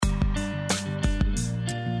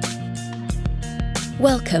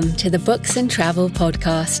Welcome to the Books and Travel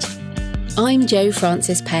podcast. I'm Jo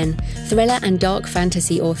Frances Penn, thriller and dark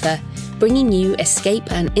fantasy author, bringing you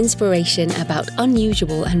escape and inspiration about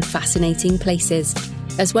unusual and fascinating places,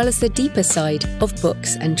 as well as the deeper side of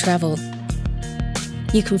books and travel.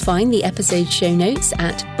 You can find the episode show notes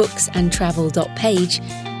at booksandtravel.page,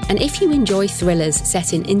 and if you enjoy thrillers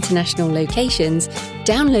set in international locations,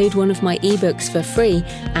 download one of my ebooks for free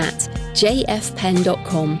at jfpenn.com/free.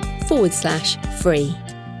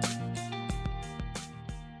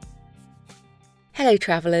 Hello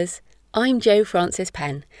travellers, I'm Jo Frances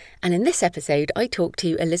Penn, and in this episode I talk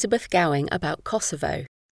to Elizabeth Gowing about Kosovo.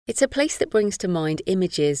 It's a place that brings to mind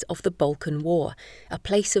images of the Balkan War, a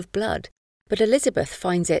place of blood. But Elizabeth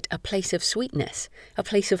finds it a place of sweetness, a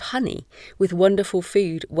place of honey, with wonderful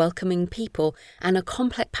food, welcoming people, and a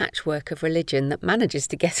complex patchwork of religion that manages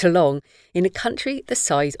to get along in a country the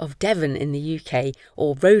size of Devon in the UK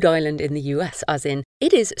or Rhode Island in the US, as in,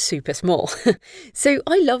 it is super small. So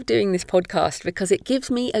I love doing this podcast because it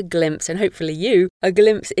gives me a glimpse, and hopefully you, a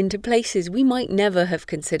glimpse into places we might never have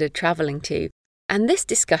considered travelling to. And this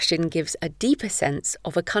discussion gives a deeper sense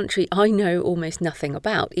of a country I know almost nothing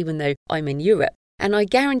about, even though I'm in Europe. And I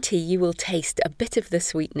guarantee you will taste a bit of the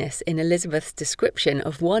sweetness in Elizabeth's description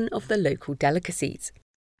of one of the local delicacies.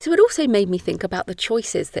 So it also made me think about the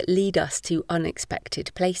choices that lead us to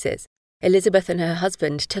unexpected places. Elizabeth and her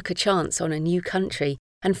husband took a chance on a new country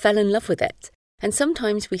and fell in love with it. And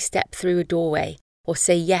sometimes we step through a doorway or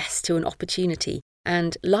say yes to an opportunity,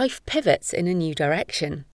 and life pivots in a new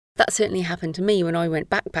direction. That certainly happened to me when I went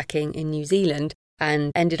backpacking in New Zealand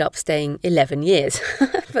and ended up staying 11 years.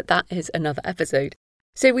 But that is another episode.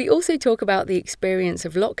 So we also talk about the experience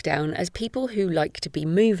of lockdown as people who like to be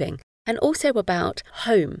moving, and also about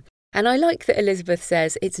home. And I like that Elizabeth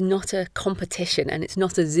says it's not a competition and it's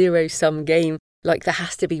not a zero-sum game, like there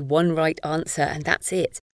has to be one right answer and that's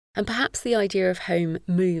it. And perhaps the idea of home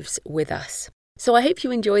moves with us. So I hope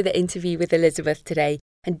you enjoy the interview with Elizabeth today.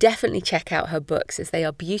 And definitely check out her books as they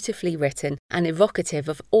are beautifully written and evocative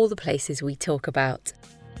of all the places we talk about.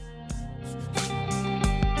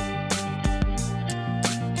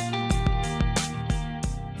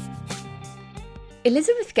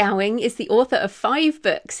 Elizabeth Gowing is the author of 5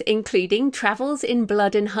 books, including Travels in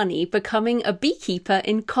Blood and Honey, Becoming a Beekeeper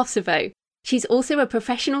in Kosovo. She's also a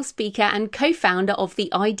professional speaker and co-founder of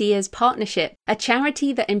the Ideas Partnership, a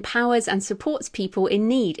charity that empowers and supports people in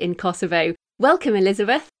need in Kosovo. Welcome,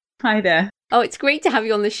 Elizabeth. Hi there. Oh, it's great to have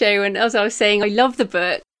you on the show. And as I was saying, I love the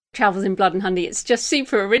book, Travels in Blood and Honey. It's just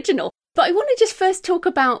super original. But I want to just first talk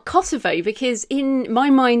about Kosovo, because in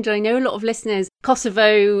my mind, I know a lot of listeners,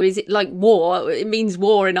 Kosovo, is it like war? It means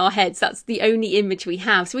war in our heads. That's the only image we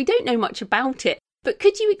have. So we don't know much about it. But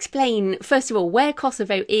could you explain, first of all, where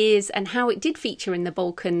Kosovo is and how it did feature in the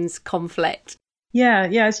Balkans conflict? Yeah,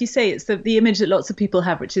 as you say, it's the image that lots of people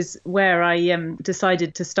have, which is where I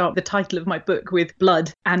decided to start the title of my book with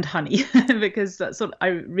blood and honey, because I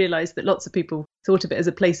realised that lots of people thought of it as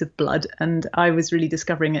a place of blood, and I was really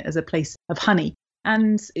discovering it as a place of honey.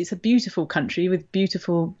 And it's a beautiful country with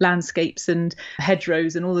beautiful landscapes and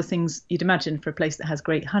hedgerows and all the things you'd imagine for a place that has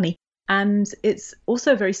great honey. And it's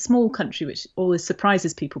also a very small country, which always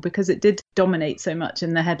surprises people because it did dominate so much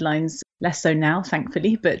in the headlines, less so now,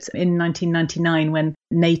 thankfully. But in 1999, when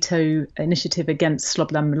NATO initiative against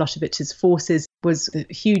Slobodan Milosevic's forces was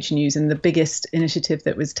huge news and the biggest initiative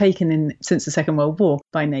that was taken since the Second World War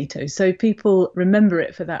by NATO. So people remember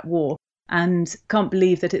it for that war and can't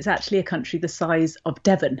believe that it's actually a country the size of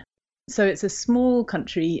Devon. So it's a small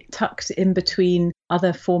country tucked in between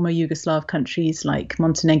other former Yugoslav countries like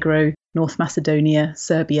Montenegro, North Macedonia,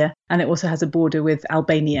 Serbia, and it also has a border with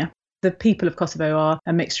Albania. The people of Kosovo are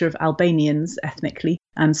a mixture of Albanians ethnically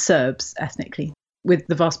and Serbs ethnically, with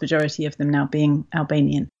the vast majority of them now being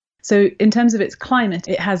Albanian. So in terms of its climate,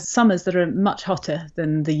 it has summers that are much hotter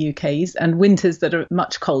than the UK's and winters that are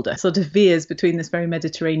much colder, sort of veers between this very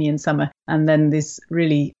Mediterranean summer and then this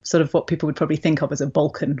really sort of what people would probably think of as a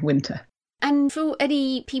Balkan winter. And for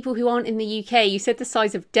any people who aren't in the UK, you said the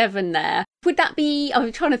size of Devon there. Would that be,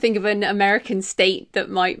 I'm trying to think of an American state that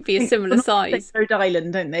might be a similar size. Rhode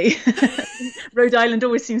Island, don't they? Rhode Island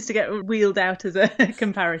always seems to get wheeled out as a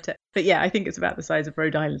comparator. But yeah, I think it's about the size of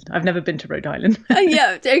Rhode Island. I've never been to Rhode Island.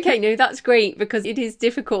 Yeah, okay, no, that's great because it is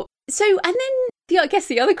difficult. So, and then I guess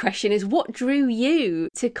the other question is, what drew you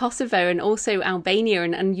to Kosovo and also Albania?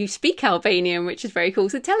 And you speak Albanian, which is very cool.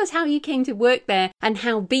 So tell us how you came to work there and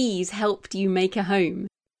how bees helped you make a home.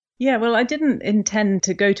 Yeah, well, I didn't intend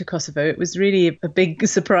to go to Kosovo. It was really a big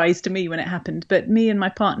surprise to me when it happened. But me and my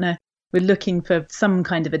partner were looking for some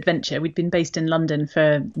kind of adventure. We'd been based in London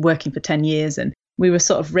working for 10 years and we were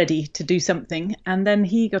sort of ready to do something. And then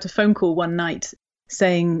he got a phone call one night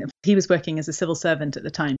saying he was working as a civil servant at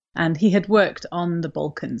the time, and he had worked on the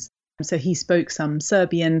Balkans. So he spoke some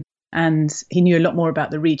Serbian and he knew a lot more about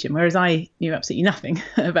the region, whereas I knew absolutely nothing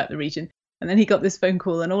about the region. And then he got this phone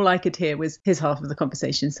call and all I could hear was his half of the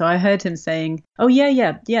conversation. So I heard him saying, oh,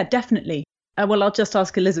 yeah, definitely. Well, I'll just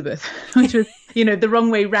ask Elizabeth, which was, the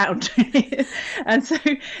wrong way round. And so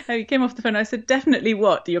he came off the phone. I said, definitely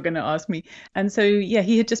what you're going to ask me. And so,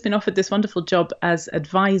 he had just been offered this wonderful job as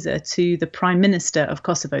advisor to the Prime Minister of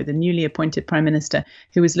Kosovo, the newly appointed Prime Minister,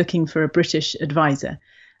 who was looking for a British advisor.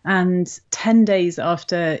 And 10 days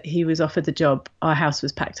after he was offered the job, our house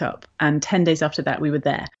was packed up. And 10 days after that, we were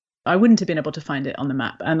there. I wouldn't have been able to find it on the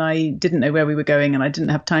map. And I didn't know where we were going. And I didn't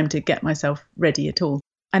have time to get myself ready at all.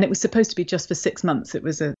 And it was supposed to be just for 6 months. It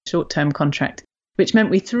was a short-term contract, which meant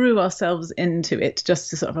we threw ourselves into it just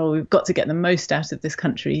to sort of, we've got to get the most out of this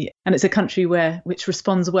country. And it's a country which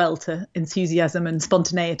responds well to enthusiasm and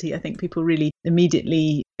spontaneity. I think people really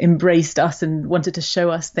immediately embraced us and wanted to show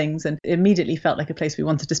us things, and immediately felt like a place we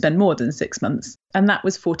wanted to spend more than 6 months. And that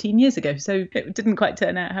was 14 years ago. So it didn't quite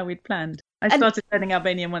turn out how we'd planned. I started learning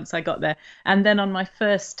Albanian once I got there. And then on my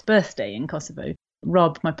first birthday in Kosovo,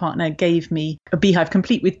 Rob, my partner, gave me a beehive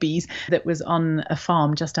complete with bees that was on a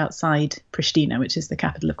farm just outside Pristina, which is the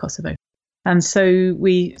capital of Kosovo. And so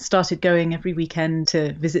we started going every weekend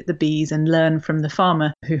to visit the bees and learn from the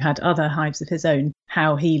farmer who had other hives of his own,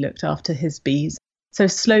 how he looked after his bees. So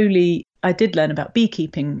slowly I did learn about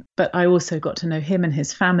beekeeping, but I also got to know him and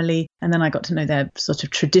his family. And then I got to know their sort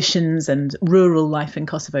of traditions and rural life in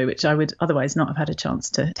Kosovo, which I would otherwise not have had a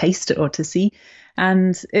chance to taste or to see.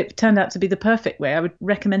 And it turned out to be the perfect way. I would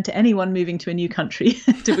recommend to anyone moving to a new country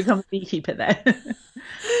to become a beekeeper there.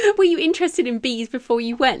 Were you interested in bees before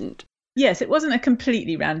you went? Yes, it wasn't a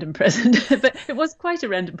completely random present, but it was quite a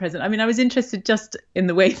random present. I mean, I was interested just in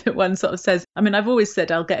the way that one sort of says, I've always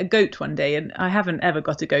said I'll get a goat one day, and I haven't ever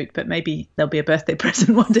got a goat, but maybe there'll be a birthday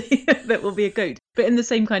present one day that will be a goat. But in the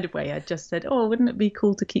same kind of way, I just said, wouldn't it be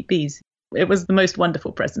cool to keep bees? It was the most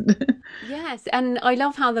wonderful present. Yes, and I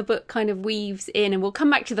love how the book kind of weaves in, and we'll come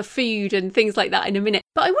back to the food and things like that in a minute.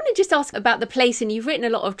 But I want to just ask about the place, and you've written a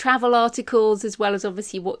lot of travel articles as well as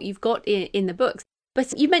obviously what you've got in the books.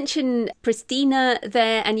 But you mentioned Pristina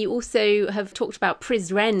there, and you also have talked about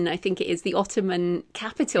Prizren, I think it is, the Ottoman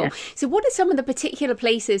capital. Yeah. So what are some of the particular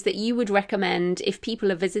places that you would recommend if people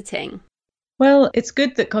are visiting? Well, it's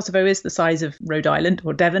good that Kosovo is the size of Rhode Island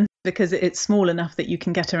or Devon, because it's small enough that you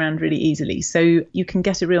can get around really easily. So you can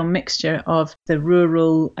get a real mixture of the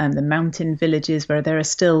rural and the mountain villages where there are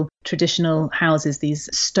still traditional houses, these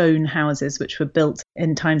stone houses which were built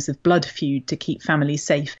in times of blood feud to keep families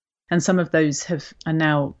safe. And some of those are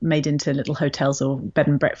now made into little hotels or bed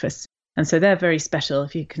and breakfasts. And so they're very special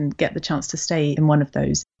if you can get the chance to stay in one of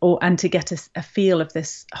those, and to get a feel of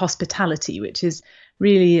this hospitality, which is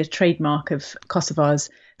really a trademark of Kosovars.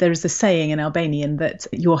 There is a saying in Albanian that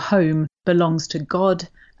your home belongs to God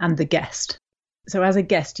and the guest. So as a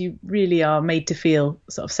guest, you really are made to feel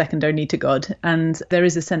sort of second only to God. And there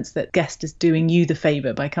is a sense that guest is doing you the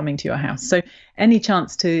favour by coming to your house. So any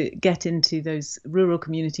chance to get into those rural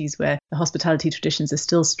communities where the hospitality traditions are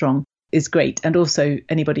still strong is great. And also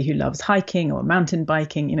anybody who loves hiking or mountain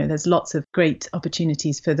biking, there's lots of great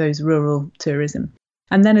opportunities for those rural tourism.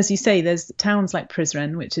 And then, as you say, there's towns like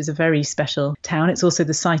Prizren, which is a very special town. It's also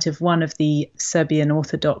the site of one of the Serbian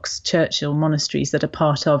Orthodox Churchill monasteries that are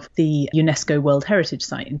part of the UNESCO World Heritage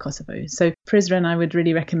Site in Kosovo. So Prizren I would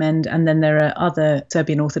really recommend. And then there are other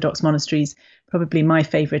Serbian Orthodox monasteries. Probably my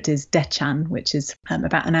favourite is Decan, which is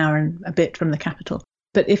about an hour and a bit from the capital.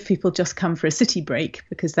 But if people just come for a city break,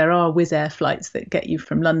 because there are Wizz Air flights that get you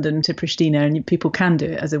from London to Pristina, and people can do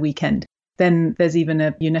it as a weekend, then there's even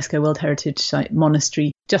a UNESCO World Heritage Site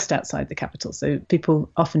monastery just outside the capital. So people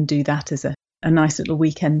often do that as a nice little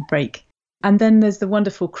weekend break. And then there's the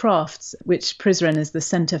wonderful crafts, which Prizren is the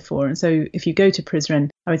centre for. And so if you go to Prizren,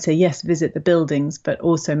 I would say, yes, visit the buildings, but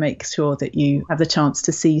also make sure that you have the chance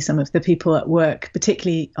to see some of the people at work,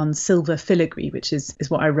 particularly on silver filigree, which is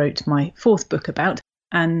what I wrote my fourth book about.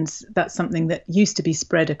 And that's something that used to be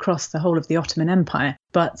spread across the whole of the Ottoman Empire,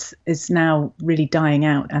 but is now really dying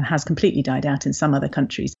out and has completely died out in some other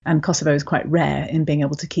countries. And Kosovo is quite rare in being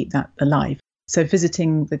able to keep that alive. So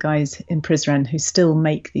visiting the guys in Prizren who still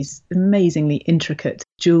make these amazingly intricate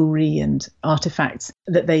jewellery and artefacts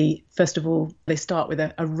that they start with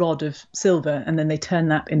a rod of silver, and then they turn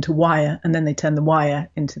that into wire, and then they turn the wire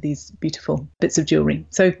into these beautiful bits of jewellery.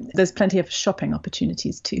 So there's plenty of shopping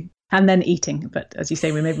opportunities too. and then eating. But as you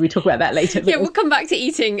say, maybe we talk about that later. Yeah, we'll come back to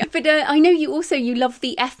eating. But I know you love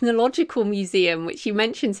the Ethnological Museum, which you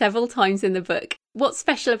mentioned several times in the book. What's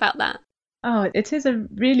special about that? Oh, it is a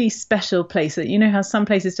really special place. You know how some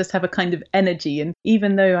places just have a kind of energy. And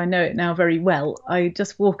even though I know it now very well, I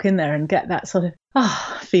just walk in there and get that sort of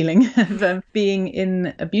feeling of being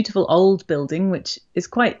in a beautiful old building, which is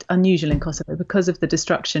quite unusual in Kosovo because of the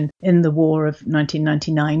destruction in the war of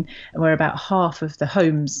 1999, where about half of the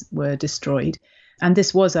homes were destroyed. And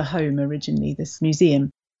this was a home originally, this museum.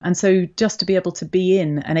 And so just to be able to be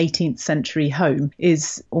in an 18th century home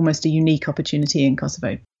is almost a unique opportunity in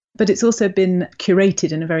Kosovo. But it's also been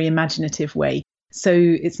curated in a very imaginative way. So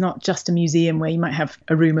it's not just a museum where you might have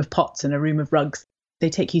a room of pots and a room of rugs. They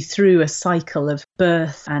take you through a cycle of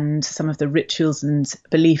birth and some of the rituals and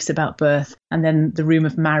beliefs about birth, and then the room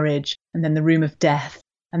of marriage, and then the room of death,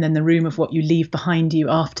 and then the room of what you leave behind you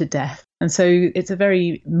after death. And so it's a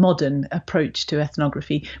very modern approach to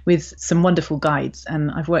ethnography with some wonderful guides.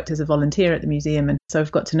 And I've worked as a volunteer at the museum, and so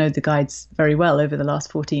I've got to know the guides very well over the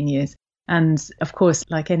last 14 years. And of course,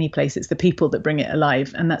 like any place, it's the people that bring it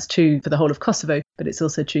alive. And that's true for the whole of Kosovo, but it's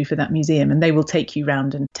also true for that museum. And they will take you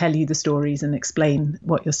round and tell you the stories and explain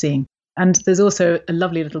what you're seeing. And there's also a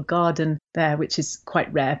lovely little garden there, which is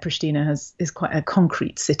quite rare. Pristina is quite a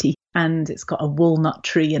concrete city, and it's got a walnut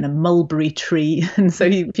tree and a mulberry tree. And so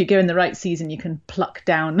if you go in the right season, you can pluck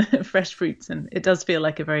down fresh fruits. And it does feel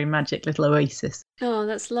like a very magic little oasis. Oh,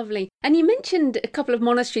 that's lovely. And you mentioned a couple of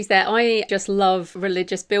monasteries there. I just love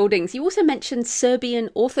religious buildings. You also mentioned Serbian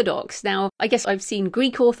Orthodox. Now, I guess I've seen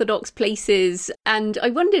Greek Orthodox places, and I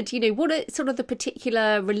wondered, what are sort of the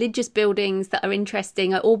particular religious buildings that are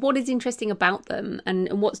interesting, or what is interesting about them,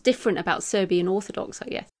 and what's different about Serbian Orthodox, I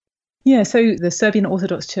guess? Yeah, so the Serbian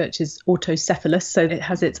Orthodox Church is autocephalous, so it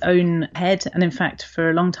has its own head. And in fact, for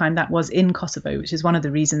a long time, that was in Kosovo, which is one of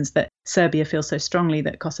the reasons that Serbia feels so strongly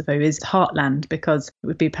that Kosovo is heartland, because it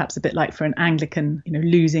would be perhaps a bit like for an Anglican,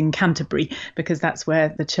 losing Canterbury, because that's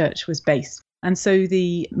where the church was based. And so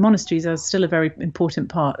the monasteries are still a very important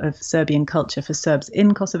part of Serbian culture for Serbs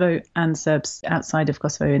in Kosovo and Serbs outside of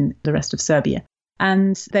Kosovo in the rest of Serbia.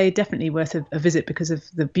 And they're definitely worth a visit because of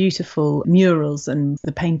the beautiful murals and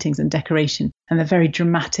the paintings and decoration. And they're very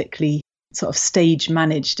dramatically sort of stage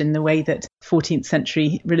managed in the way that 14th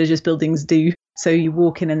century religious buildings do. So you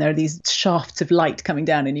walk in and there are these shafts of light coming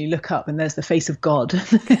down, and you look up and there's the face of God.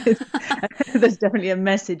 There's definitely a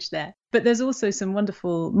message there. But there's also some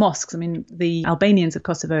wonderful mosques. I mean, the Albanians of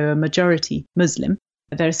Kosovo are majority Muslim.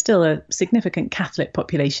 There's still a significant Catholic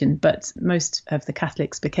population, but most of the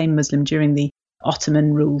Catholics became Muslim during the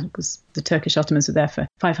Ottoman rule, because the Turkish Ottomans were there for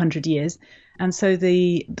 500 years. And so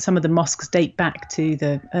some of the mosques date back to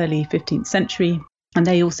the early 15th century. And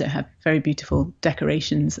they also have very beautiful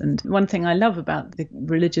decorations. And one thing I love about the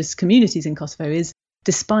religious communities in Kosovo is,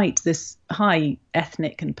 despite this high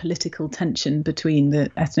ethnic and political tension between the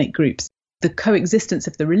ethnic groups, the coexistence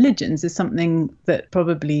of the religions is something that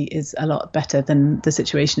probably is a lot better than the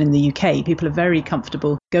situation in the UK. People are very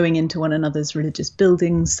comfortable going into one another's religious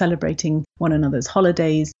buildings, celebrating one another's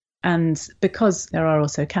holidays. And because there are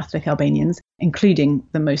also Catholic Albanians, including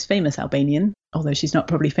the most famous Albanian, although she's not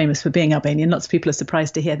probably famous for being Albanian, lots of people are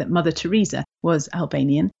surprised to hear that Mother Teresa was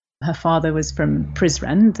Albanian. Her father was from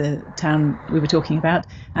Prizren, the town we were talking about,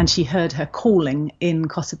 and she heard her calling in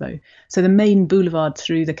Kosovo. So the main boulevard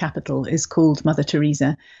through the capital is called Mother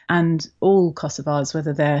Teresa, and all Kosovars,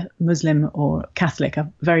 whether they're Muslim or Catholic,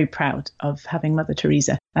 are very proud of having Mother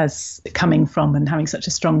Teresa as coming from and having such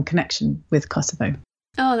a strong connection with Kosovo.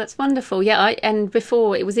 Oh, that's wonderful. Yeah, and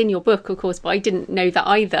before, it was in your book, of course, but I didn't know that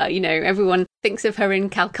either. Everyone thinks of her in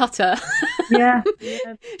Calcutta. Yeah.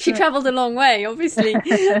 She travelled a long way, obviously.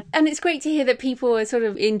 And it's great to hear that people are sort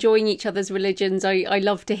of enjoying each other's religions. I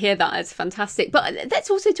love to hear that. It's fantastic. But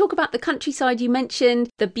let's also talk about the countryside. You mentioned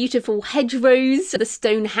the beautiful hedgerows, the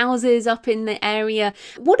stone houses up in the area.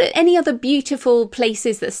 What are any other beautiful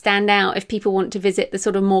places that stand out if people want to visit the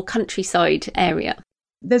sort of more countryside area?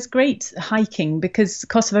 There's great hiking because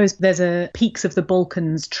there's a Peaks of the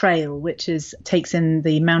Balkans trail, which takes in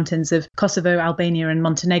the mountains of Kosovo, Albania and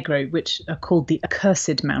Montenegro, which are called the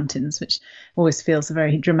Accursed Mountains, which always feels a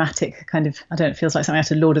very dramatic kind of, I don't know, it feels like something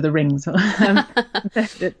out of Lord of the Rings.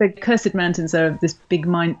 The Accursed Mountains are this big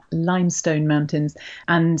limestone mountains,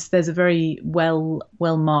 and there's a very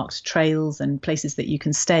well-marked trails and places that you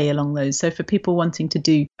can stay along those. So for people wanting to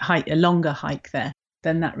do a longer hike there,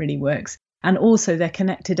 then that really works. And also they're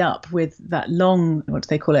connected up with that long, what do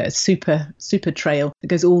they call it, a super trail that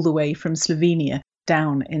goes all the way from Slovenia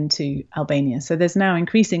down into Albania. So there's now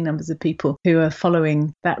increasing numbers of people who are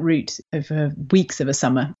following that route over weeks of a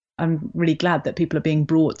summer. I'm really glad that people are being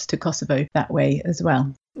brought to Kosovo that way as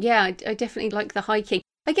well. Yeah, I definitely like the hiking.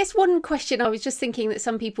 I guess one question, I was just thinking that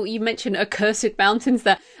some people, you mentioned accursed mountains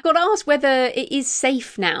there. I got asked whether it is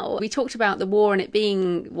safe now. We talked about the war and it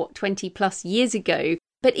being, 20 plus years ago.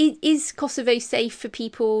 But is Kosovo safe for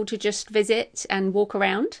people to just visit and walk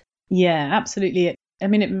around? Yeah, absolutely. I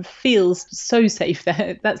mean, it feels so safe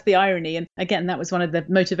there. That's the irony. And again, that was one of the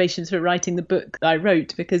motivations for writing the book I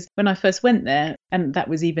wrote, because when I first went there, and that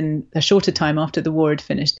was even a shorter time after the war had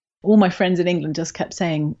finished, all my friends in England just kept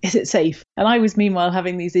saying, is it safe? And I was meanwhile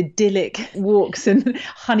having these idyllic walks and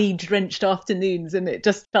honey-drenched afternoons, and it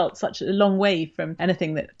just felt such a long way from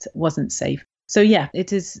anything that wasn't safe. So yeah,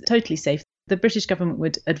 it is totally safe. The British government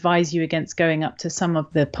would advise you against going up to some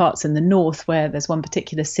of the parts in the north where there's one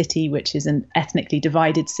particular city which is an ethnically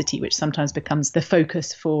divided city, which sometimes becomes the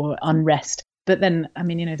focus for unrest. But then, I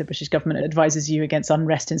mean, the British government advises you against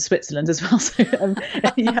unrest in Switzerland as well. So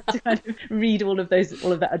you have to kind of read all of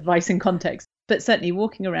that advice in context. But certainly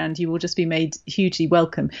walking around, you will just be made hugely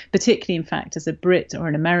welcome, particularly, in fact, as a Brit or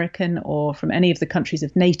an American or from any of the countries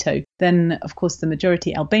of NATO. Then, of course, the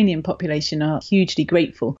majority Albanian population are hugely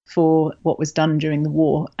grateful for what was done during the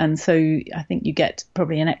war. And so I think you get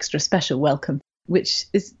probably an extra special welcome, which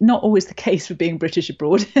is not always the case for being British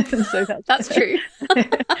abroad. So that's true.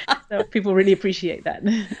 So people really appreciate that.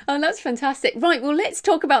 Oh, that's fantastic. Right, well, let's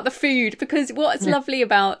talk about the food, because what's lovely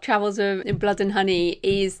about Travels of Blood and Honey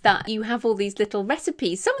is that you have all these little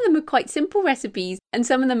recipes. Some of them are quite simple recipes and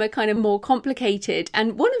some of them are kind of more complicated.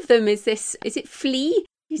 And one of them is this, is it flea?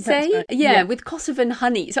 You say? Right. Yeah, with Kosovan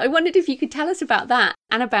honey. So I wondered if you could tell us about that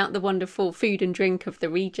and about the wonderful food and drink of the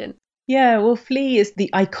region. Yeah, well, flea is the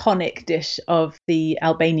iconic dish of the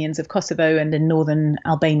Albanians of Kosovo and in northern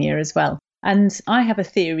Albania as well. And I have a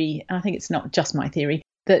theory, I think it's not just my theory,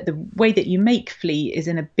 that the way that you make flea is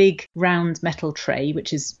in a big round metal tray,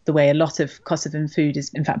 which is the way a lot of Kosovan food is,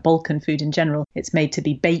 in fact, Balkan food in general. It's made to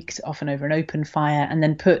be baked, often over an open fire, and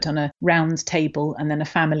then put on a round table, and then a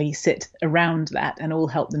family sit around that and all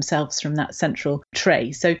help themselves from that central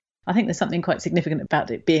tray. So I think there's something quite significant about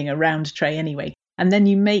it being a round tray anyway. And then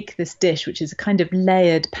you make this dish, which is a kind of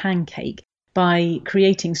layered pancake, by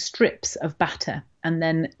creating strips of batter and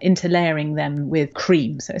then interlayering them with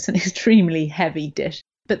cream. So it's an extremely heavy dish.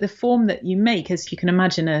 But the form that you make, as you can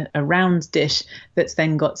imagine, a round dish that's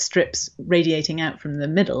then got strips radiating out from the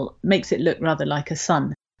middle, makes it look rather like a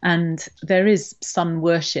sun. And there is sun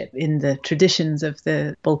worship in the traditions of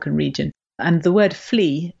the Balkan region. And the word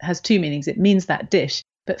flea has two meanings. It means that dish,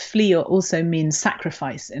 but flea also means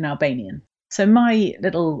sacrifice in Albanian. So my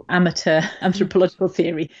little amateur anthropological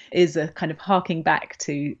theory is a kind of harking back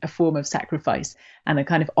to a form of sacrifice and a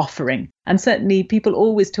kind of offering. And certainly people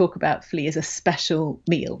always talk about flea as a special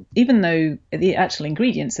meal, even though the actual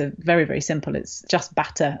ingredients are very, very simple. It's just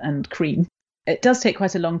batter and cream. It does take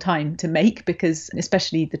quite a long time to make, because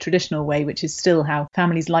especially the traditional way, which is still how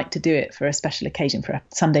families like to do it for a special occasion, for a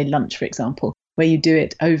Sunday lunch, for example, where you do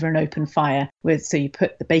it over an open fire so you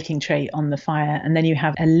put the baking tray on the fire and then you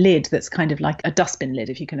have a lid that's kind of like a dustbin lid,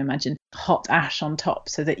 if you can imagine, hot ash on top,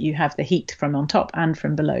 so that you have the heat from on top and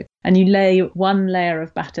from below. And you lay one layer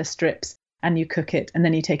of batter strips and you cook it, and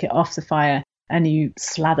then you take it off the fire and you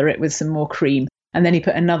slather it with some more cream. And then you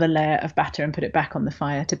put another layer of batter and put it back on the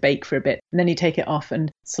fire to bake for a bit. And then you take it off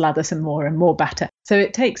and slather some more and more batter. So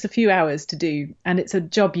it takes a few hours to do. And it's a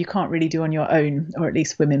job you can't really do on your own, or at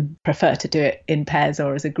least women prefer to do it in pairs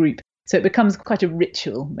or as a group. So it becomes quite a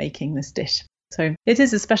ritual making this dish. So it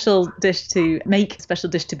is a special dish to make, a special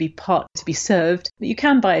dish to be served. But you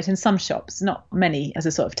can buy it in some shops, not many, as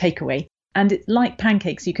a sort of takeaway. And it's like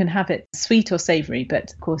pancakes, you can have it sweet or savoury.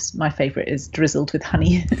 But of course, my favourite is drizzled with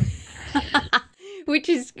honey. Which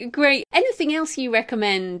is great. Anything else you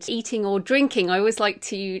recommend eating or drinking? I always like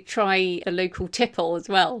to try a local tipple as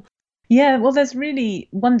well. Yeah, well, there's really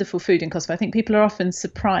wonderful food in Kosovo. I think people are often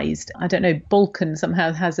surprised. I don't know, Balkan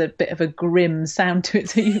somehow has a bit of a grim sound to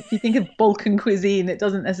it. So if you think of Balkan cuisine, it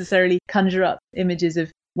doesn't necessarily conjure up images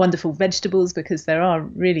of wonderful vegetables, because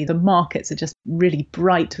the markets are just really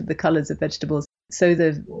bright with the colours of vegetables. So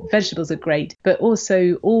the vegetables are great, but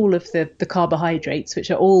also all of the carbohydrates,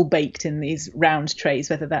 which are all baked in these round trays,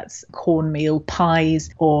 whether that's cornmeal pies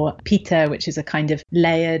or pita, which is a kind of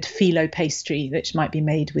layered phyllo pastry, which might be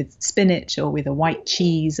made with spinach or with a white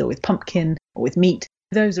cheese or with pumpkin or with meat.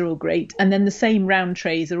 Those are all great. And then the same round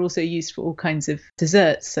trays are also used for all kinds of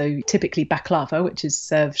desserts. So typically baklava, which is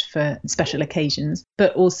served for special occasions,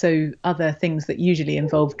 but also other things that usually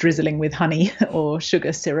involve drizzling with honey or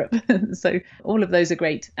sugar syrup. So all of those are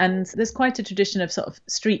great. And there's quite a tradition of sort of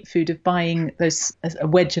street food, of buying a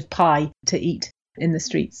wedge of pie to eat in the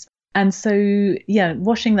streets. And so, yeah,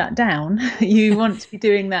 washing that down, you want to be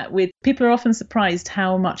doing that with, people are often surprised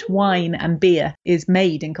how much wine and beer is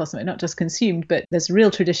made in Kosovo, not just consumed, but there's a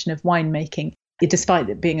real tradition of winemaking, despite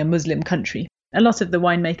it being a Muslim country. A lot of the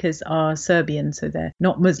winemakers are Serbian, so they're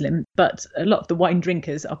not Muslim, but a lot of the wine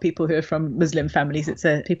drinkers are people who are from Muslim families.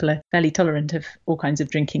 People are fairly tolerant of all kinds of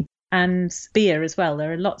drinking. And beer as well.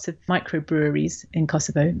 There are lots of microbreweries in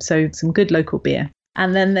Kosovo, so some good local beer.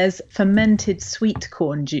 And then there's fermented sweet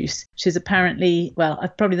corn juice, which is apparently, well,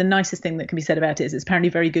 probably the nicest thing that can be said about it is it's apparently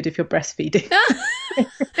very good if you're breastfeeding. I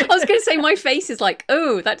was going to say, my face is like,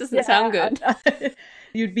 oh, that doesn't sound good.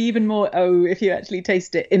 You'd be even more if you actually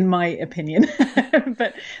taste it, in my opinion.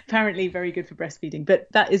 But apparently very good for breastfeeding. But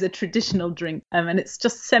that is a traditional drink, and it's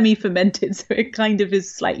just semi-fermented, so it kind of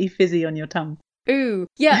is slightly fizzy on your tongue. Ooh,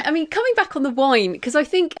 yeah. I mean, coming back on the wine, because I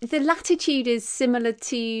think the latitude is similar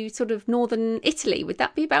to sort of northern Italy. Would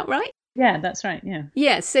that be about right? Yeah, that's right. Yeah.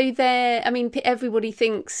 Yeah. So everybody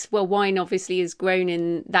thinks, well, wine obviously is grown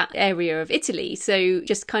in that area of Italy. So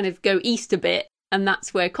just kind of go east a bit, and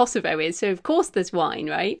that's where Kosovo is. So of course there's wine,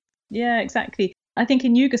 right? Yeah, exactly. I think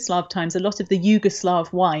in Yugoslav times, a lot of the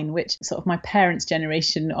Yugoslav wine, which sort of my parents'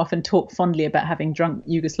 generation often talk fondly about having drunk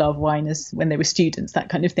Yugoslav wine as when they were students, that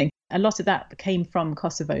kind of thing. A lot of that came from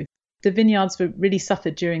Kosovo. The vineyards were really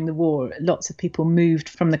suffered during the war. Lots of people moved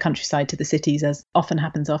from the countryside to the cities, as often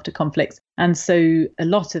happens after conflicts. And so a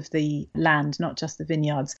lot of the land, not just the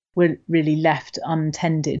vineyards, were really left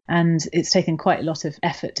untended. And it's taken quite a lot of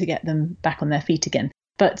effort to get them back on their feet again.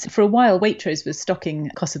 But for a while, Waitrose was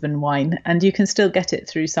stocking Kosovan wine, and you can still get it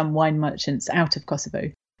through some wine merchants out of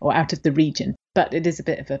Kosovo or out of the region. But it is a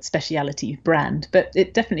bit of a speciality brand. But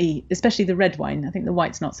it definitely, especially the red wine, I think the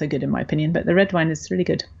white's not so good in my opinion, but the red wine is really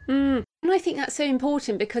good. And I think that's so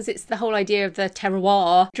important because it's the whole idea of the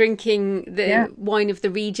terroir, drinking the wine of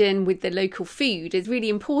the region with the local food is really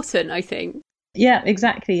important, I think. Yeah,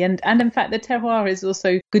 exactly. And in fact, the terroir is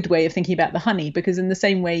also a good way of thinking about the honey, because in the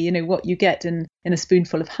same way, what you get in a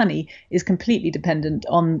spoonful of honey is completely dependent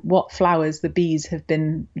on what flowers the bees have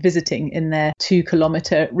been visiting in their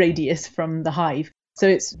 2-kilometre radius from the hive. So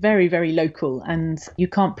it's very, very local, and you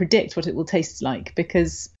can't predict what it will taste like,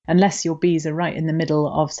 because unless your bees are right in the middle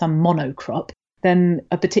of some monocrop, then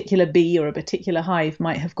a particular bee or a particular hive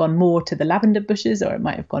might have gone more to the lavender bushes, or it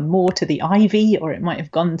might have gone more to the ivy, or it might have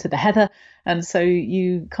gone to the heather. And so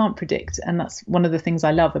you can't predict. And that's one of the things I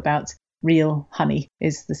love about real honey,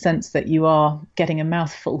 is the sense that you are getting a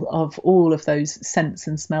mouthful of all of those scents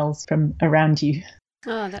and smells from around you.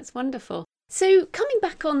 Oh, that's wonderful. So coming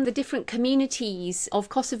back on the different communities of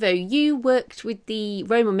Kosovo, you worked with the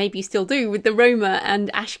Roma, maybe you still do, with the Roma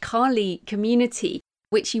and Ashkali community,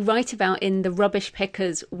 which you write about in The Rubbish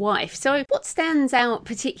Picker's Wife. So what stands out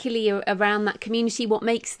particularly around that community? What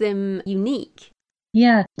makes them unique?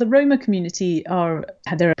 Yeah, the Roma community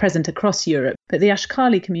they're present across Europe, but the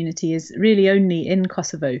Ashkali community is really only in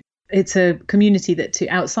Kosovo. It's a community that to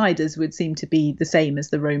outsiders would seem to be the same as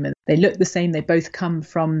the Roma. They look the same. They both come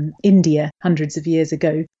from India hundreds of years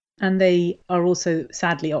ago. And they are also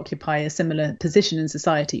sadly occupy a similar position in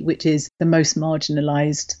society, which is the most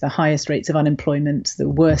marginalised, the highest rates of unemployment, the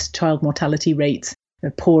worst child mortality rates,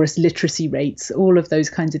 the poorest literacy rates, all of those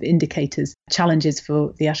kinds of indicators, challenges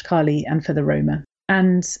for the Ashkali and for the Roma.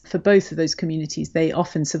 And for both of those communities, they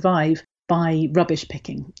often survive by rubbish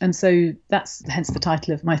picking. And so that's hence the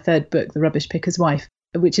title of my third book, The Rubbish Picker's Wife,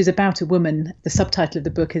 which is about a woman. The subtitle of the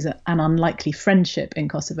book is An Unlikely Friendship in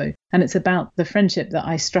Kosovo. And it's about the friendship that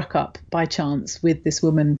I struck up by chance with this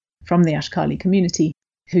woman from the Ashkali community,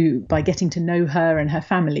 who, by getting to know her and her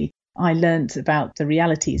family, I learnt about the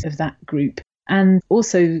realities of that group. And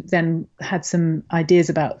also then had some ideas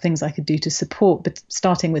about things I could do to support, but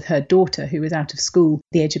starting with her daughter, who was out of school at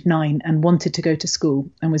the age of 9 and wanted to go to school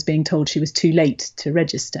and was being told she was too late to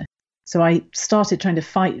register. So I started trying to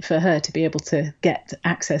fight for her to be able to get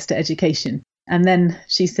access to education. And then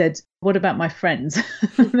she said, what about my friends?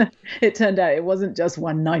 It turned out it wasn't just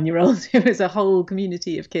one 9-year-old. It was a whole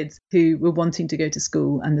community of kids who were wanting to go to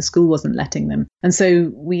school and the school wasn't letting them. And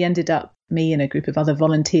so we ended up, me and a group of other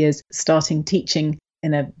volunteers, starting teaching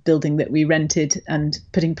in a building that we rented and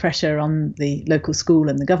putting pressure on the local school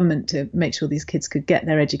and the government to make sure these kids could get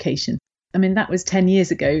their education. I mean, that was 10 years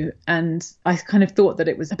ago, and I kind of thought that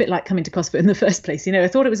it was a bit like coming to Kosovo in the first place. I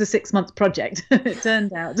thought it was a 6-month project. It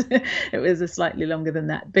turned out it was a slightly longer than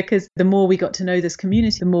that, because the more we got to know this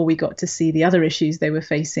community, the more we got to see the other issues they were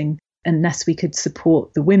facing. Unless we could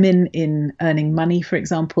support the women in earning money, for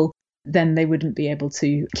example, then they wouldn't be able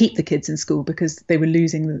to keep the kids in school because they were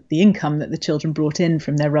losing the income that the children brought in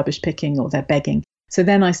from their rubbish picking or their begging. So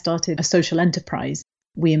then I started a social enterprise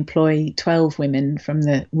we employ 12 women from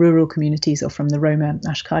the rural communities or from the Roma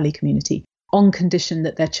Ashkali community on condition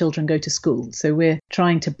that their children go to school. So we're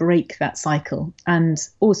trying to break that cycle and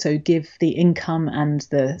also give the income and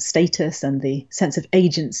the status and the sense of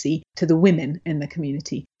agency to the women in the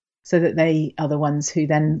community, so that they are the ones who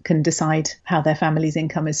then can decide how their family's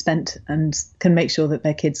income is spent and can make sure that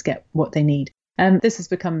their kids get what they need. This has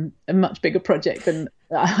become a much bigger project than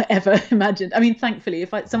I ever imagined. I mean, thankfully,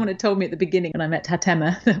 if someone had told me at the beginning when I met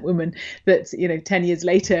Hatema, that woman, that 10 years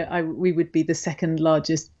later we would be the second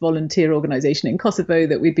largest volunteer organisation in Kosovo,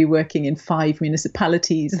 that we'd be working in 5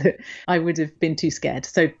 municipalities, that I would have been too scared.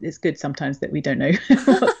 So it's good sometimes that we don't know.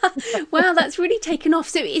 Wow, that's really taken off.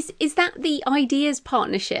 So is that the Ideas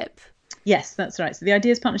Partnership? Yes, that's right. So the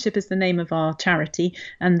Ideas Partnership is the name of our charity.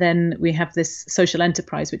 And then we have this social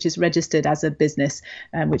enterprise, which is registered as a business,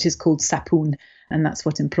 which is called Sapun. And that's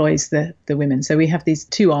what employs the women. So we have these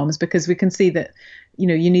two arms because we can see that,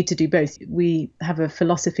 you need to do both. We have a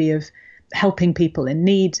philosophy of helping people in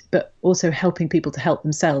need, but also helping people to help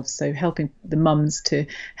themselves. So helping the mums to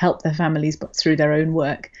help their families but through their own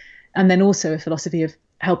work. And then also a philosophy of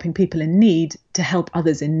helping people in need to help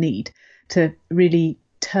others in need, to really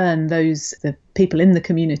turn the people in the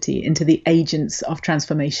community into the agents of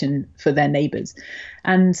transformation for their neighbours.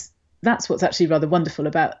 And that's what's actually rather wonderful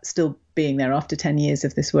about still being there after 10 years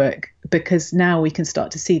of this work, because now we can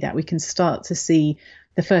start to see that. We can start to see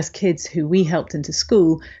the first kids who we helped into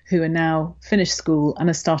school who are now finished school and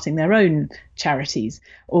are starting their own charities.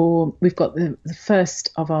 Or we've got the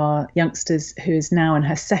first of our youngsters who is now in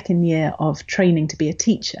her second year of training to be a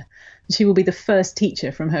teacher. She will be the first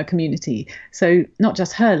teacher from her community. So not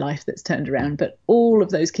just her life that's turned around, but all of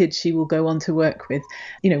those kids she will go on to work with.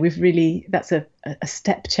 That's a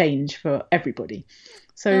step change for everybody.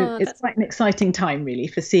 So it's quite an exciting time, really,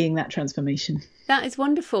 for seeing that transformation. That is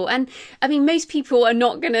wonderful. And I mean, most people are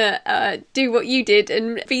not going to do what you did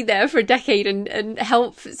and be there for a decade and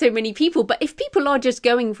help so many people. But if people are just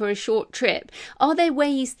going for a short trip, are there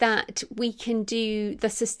ways that we can do the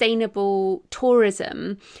sustainable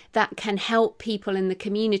tourism that can help people in the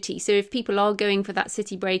community? So if people are going for that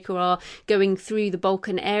city break or are going through the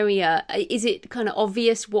Balkan area, is it kind of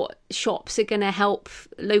obvious what shops are going to help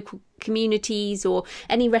local communities, or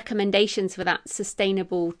any recommendations for that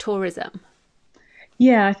sustainable tourism?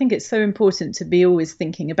 Yeah, I think it's so important to be always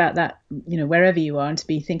thinking about that, wherever you are, and to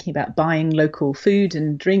be thinking about buying local food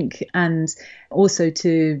and drink, and also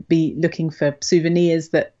to be looking for souvenirs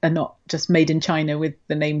that are not just made in China with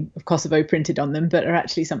the name of Kosovo printed on them, but are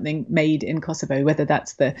actually something made in Kosovo, whether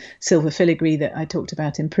that's the silver filigree that I talked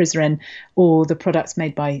about in Prizren, or the products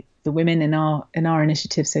made by the women in our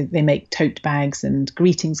initiative. So they make tote bags and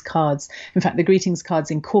greetings cards. In fact, the greetings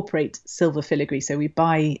cards incorporate silver filigree. So we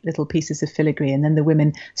buy little pieces of filigree and then the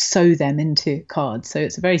women sew them into cards. So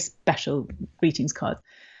it's a very special greetings card.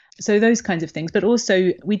 So those kinds of things. But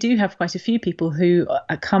also we do have quite a few people who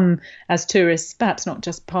come as tourists, perhaps not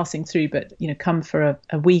just passing through, but come for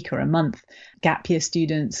a week or a month, gap year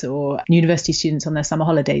students or university students on their summer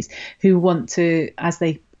holidays, who want to, as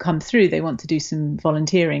they come through, they want to do some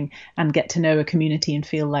volunteering and get to know a community and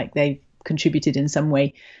feel like they've contributed in some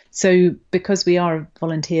way. So because we are a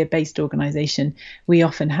volunteer-based organisation, we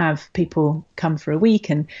often have people come for a week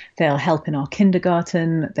and they'll help in our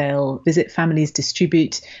kindergarten, they'll visit families,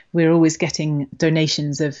 distribute. We're always getting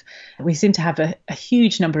donations we seem to have a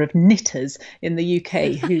huge number of knitters in the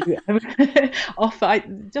UK who offer.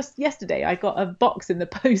 Just yesterday, I got a box in the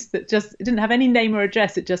post that it didn't have any name or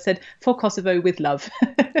address. It just said, "For Kosovo with love."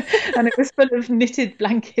 And it was full of knitted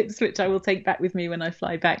blankets, which I will take back with me when I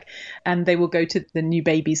fly back. And they will go to the new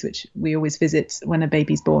babies, which we always visit when a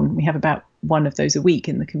baby's born. We have about one of those a week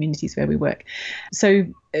in the communities where we work. So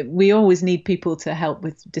we always need people to help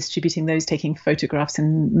with distributing those, taking photographs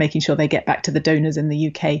and making sure they get back to the donors in the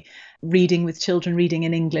UK. Reading with children, reading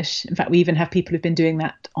in English. In fact, we even have people who've been doing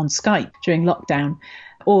that on Skype during lockdown,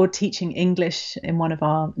 or teaching English in one of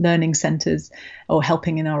our learning centres, or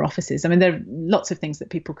helping in our offices. I mean, there are lots of things that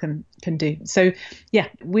people can do. So, yeah,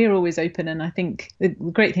 we're always open. And I think the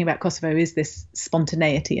great thing about Kosovo is this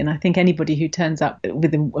spontaneity. And I think anybody who turns up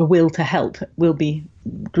with a will to help will be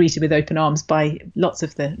greeted with open arms by lots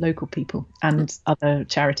of the local people and other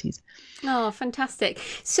charities. Oh, fantastic.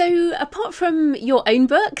 So apart from your own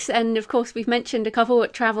books, and of course we've mentioned a couple,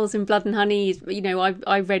 Travels in Blood and Honey,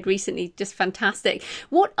 I've read recently, just fantastic.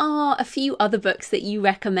 What are a few other books that you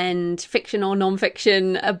recommend, fiction or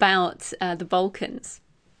non-fiction, about the Balkans?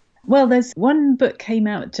 Well, there's one book came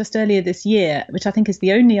out just earlier this year, which I think is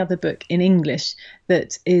the only other book in English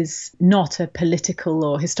that is not a political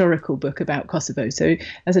or historical book about Kosovo. So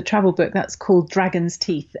as a travel book, that's called Dragon's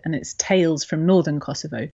Teeth, and it's Tales from Northern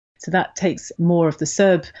Kosovo. So that takes more of the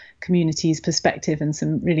Serb community's perspective and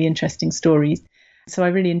some really interesting stories. So I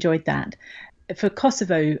really enjoyed that. For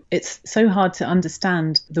Kosovo, it's so hard to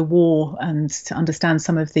understand the war and to understand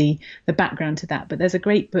some of the background to that. But there's a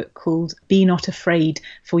great book called Be Not Afraid,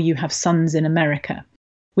 for You Have Sons in America,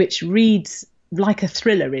 which reads like a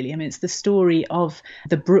thriller, really. I mean, it's the story of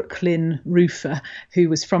the Brooklyn roofer who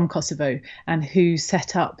was from Kosovo and who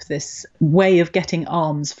set up this way of getting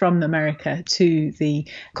arms from America to the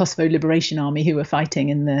Kosovo Liberation Army who were fighting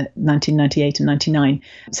in the 1998 and 99.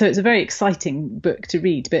 So it's a very exciting book to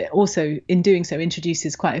read, but also in doing so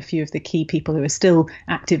introduces quite a few of the key people who are still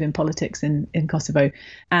active in politics in Kosovo,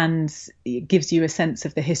 and it gives you a sense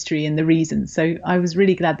of the history and the reasons. So I was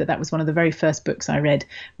really glad that that was one of the very first books I read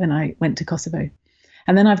when I went to Kosovo.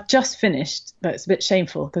 And then I've just finished, but it's a bit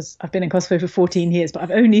shameful because I've been in Kosovo for 14 years, but I've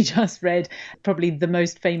only just read probably the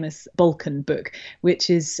most famous Balkan book, which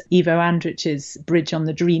is Ivo Andrić's Bridge on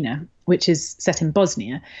the Drina, which is set in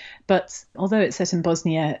Bosnia. But although it's set in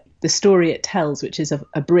Bosnia, the story it tells, which is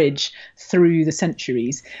a bridge through the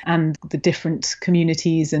centuries and the different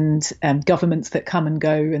communities and governments that come and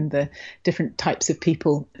go and the different types of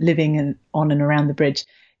people living on and around the bridge,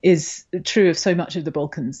 is true of so much of the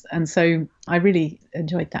Balkans. And so I really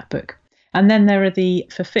enjoyed that book. And then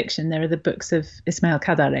for fiction, there are the books of Ismail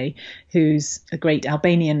Kadare, who's a great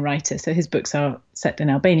Albanian writer. So his books are set in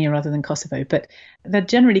Albania rather than Kosovo, but they're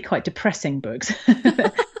generally quite depressing books.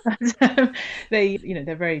 They're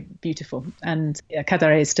very beautiful. And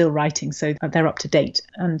Kadare is still writing, so they're up to date.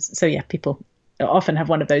 And so, people often have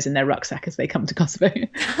one of those in their rucksack as they come to Kosovo.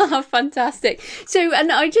 Fantastic. So,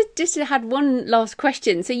 and I just had one last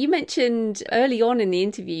question. So you mentioned early on in the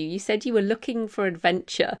interview, you said you were looking for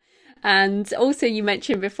adventure. And also you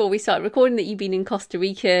mentioned before we started recording that you've been in Costa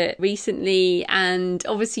Rica recently, and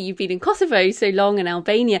obviously you've been in Kosovo so long and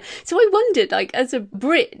Albania. So I wondered, as a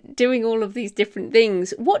Brit doing all of these different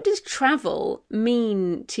things, what does travel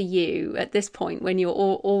mean to you at this point when you're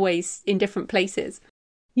always in different places?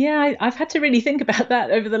 Yeah, I've had to really think about that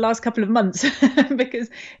over the last couple of months because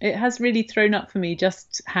it has really thrown up for me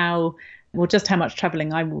just how much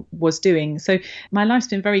traveling I was doing. So my life's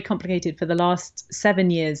been very complicated for the last 7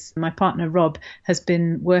 years. My partner, Rob, has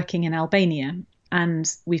been working in Albania, and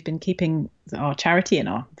we've been keeping our charity and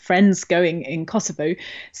our friends going in Kosovo.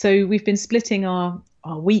 So we've been splitting our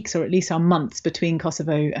weeks, or at least our months, between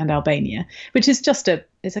Kosovo and Albania, which is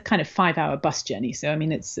it's a kind of 5-hour bus journey. So, I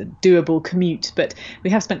mean, it's a doable commute, but we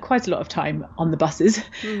have spent quite a lot of time on the buses.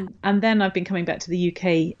 And then I've been coming back to the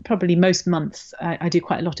UK probably most months. I do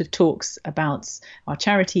quite a lot of talks about our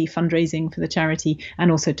charity, fundraising for the charity, and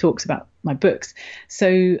also talks about my books.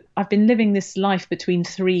 So I've been living this life between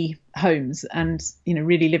 3 homes and,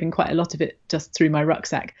 really living quite a lot of it just through my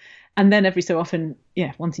rucksack. And then every so often,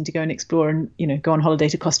 wanting to go and explore and, go on holiday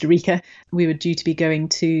to Costa Rica. We were due to be going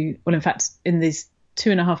to, well, in fact, in these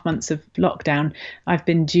 2.5 months of lockdown, I've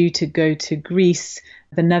been due to go to Greece,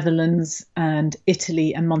 the Netherlands and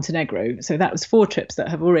Italy and Montenegro. So that was 4 trips that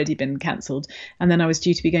have already been cancelled. And then I was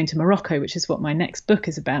due to be going to Morocco, which is what my next book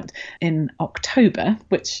is about, in October,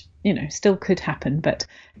 which, still could happen, but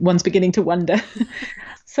one's beginning to wonder.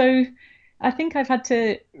 So I think I've had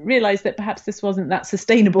to realise that perhaps this wasn't that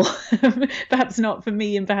sustainable, perhaps not for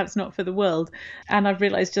me and perhaps not for the world. And I've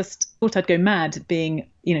realised thought I'd go mad being,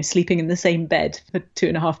 sleeping in the same bed for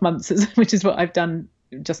 2.5 months, which is what I've done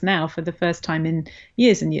just now for the first time in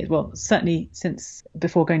years and years. Well, certainly since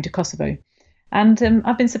before going to Kosovo. And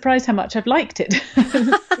I've been surprised how much I've liked it.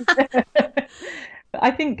 I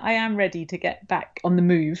think I am ready to get back on the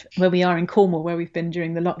move. Where we are in Cornwall, where we've been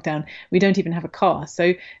during the lockdown, we don't even have a car.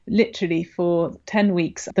 So literally for 10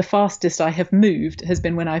 weeks, the fastest I have moved has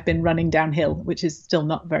been when I've been running downhill, which is still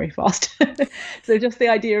not very fast. So just the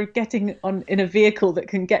idea of getting on in a vehicle that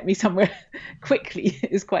can get me somewhere quickly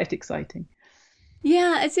is quite exciting.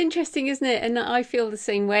 Yeah, it's interesting, isn't it? And I feel the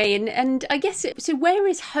same way. And I guess, so where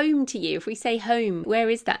is home to you? If we say home, where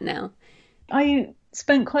is that now? I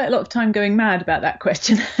spent quite a lot of time going mad about that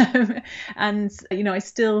question. And,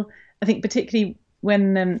 I think particularly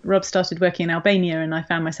when Rob started working in Albania and I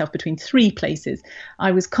found myself between 3 places,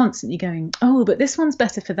 I was constantly going, oh, but this one's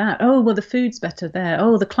better for that. Oh, well, the food's better there.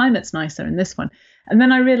 Oh, the climate's nicer in this one. And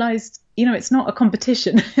then I realised, it's not a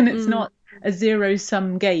competition and it's not a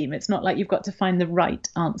zero-sum game. It's not like you've got to find the right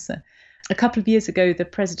answer. A couple of years ago, the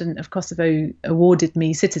president of Kosovo awarded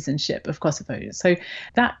me citizenship of Kosovo. So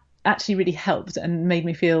that actually really helped and made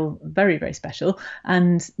me feel very, very special,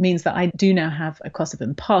 and means that I do now have a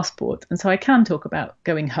Kosovan passport. And so I can talk about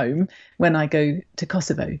going home when I go to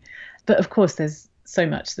Kosovo. But of course, there's so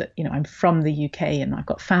much that, I'm from the UK and I've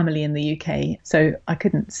got family in the UK. So I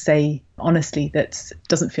couldn't say honestly that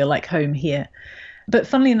doesn't feel like home here. But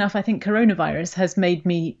funnily enough, I think coronavirus has made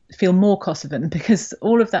me feel more Kosovan, because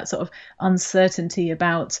all of that sort of uncertainty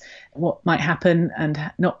about what might happen and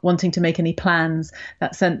not wanting to make any plans,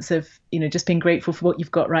 that sense of, just being grateful for what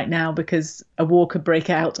you've got right now because a war could break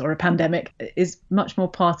out or a pandemic, is much more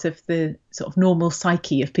part of the sort of normal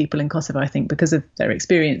psyche of people in Kosovo, I think, because of their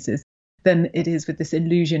experiences, than it is with this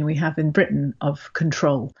illusion we have in Britain of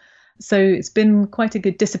control. So it's been quite a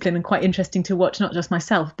good discipline and quite interesting to watch, not just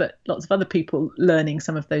myself, but lots of other people learning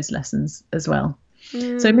some of those lessons as well.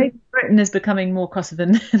 So maybe Britain is becoming more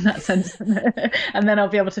Kosovan in that sense, and then I'll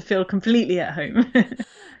be able to feel completely at home.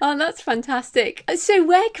 Oh, that's fantastic. So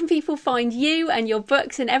where can people find you and your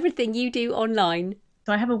books and everything you do online?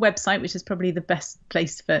 So I have a website, which is probably the best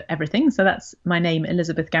place for everything. So that's my name,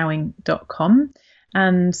 elizabethgowing.com.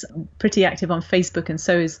 And pretty active on Facebook, and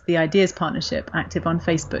so is the Ideas Partnership active on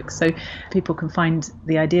Facebook. So people can find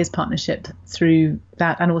the Ideas Partnership through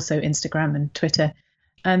that, and also Instagram and Twitter.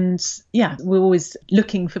 And yeah, we're always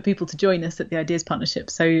looking for people to join us at the Ideas Partnership.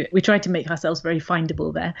 So we try to make ourselves very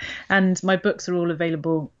findable there. And my books are all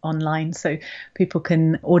available online, so people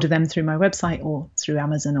can order them through my website or through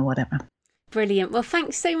Amazon or whatever. Brilliant. Well,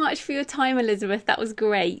 thanks so much for your time, Elizabeth. That was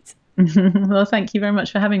great. Well, thank you very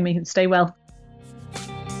much for having me. Stay well.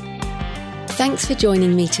 Thanks for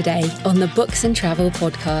joining me today on the Books and Travel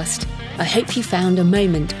podcast. I hope you found a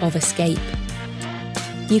moment of escape.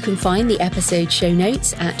 You can find the episode show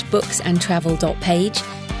notes at booksandtravel.page.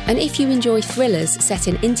 And if you enjoy thrillers set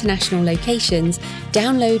in international locations,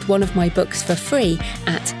 download one of my books for free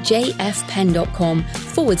at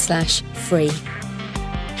jfpen.com/free.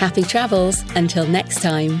 Happy travels until next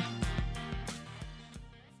time.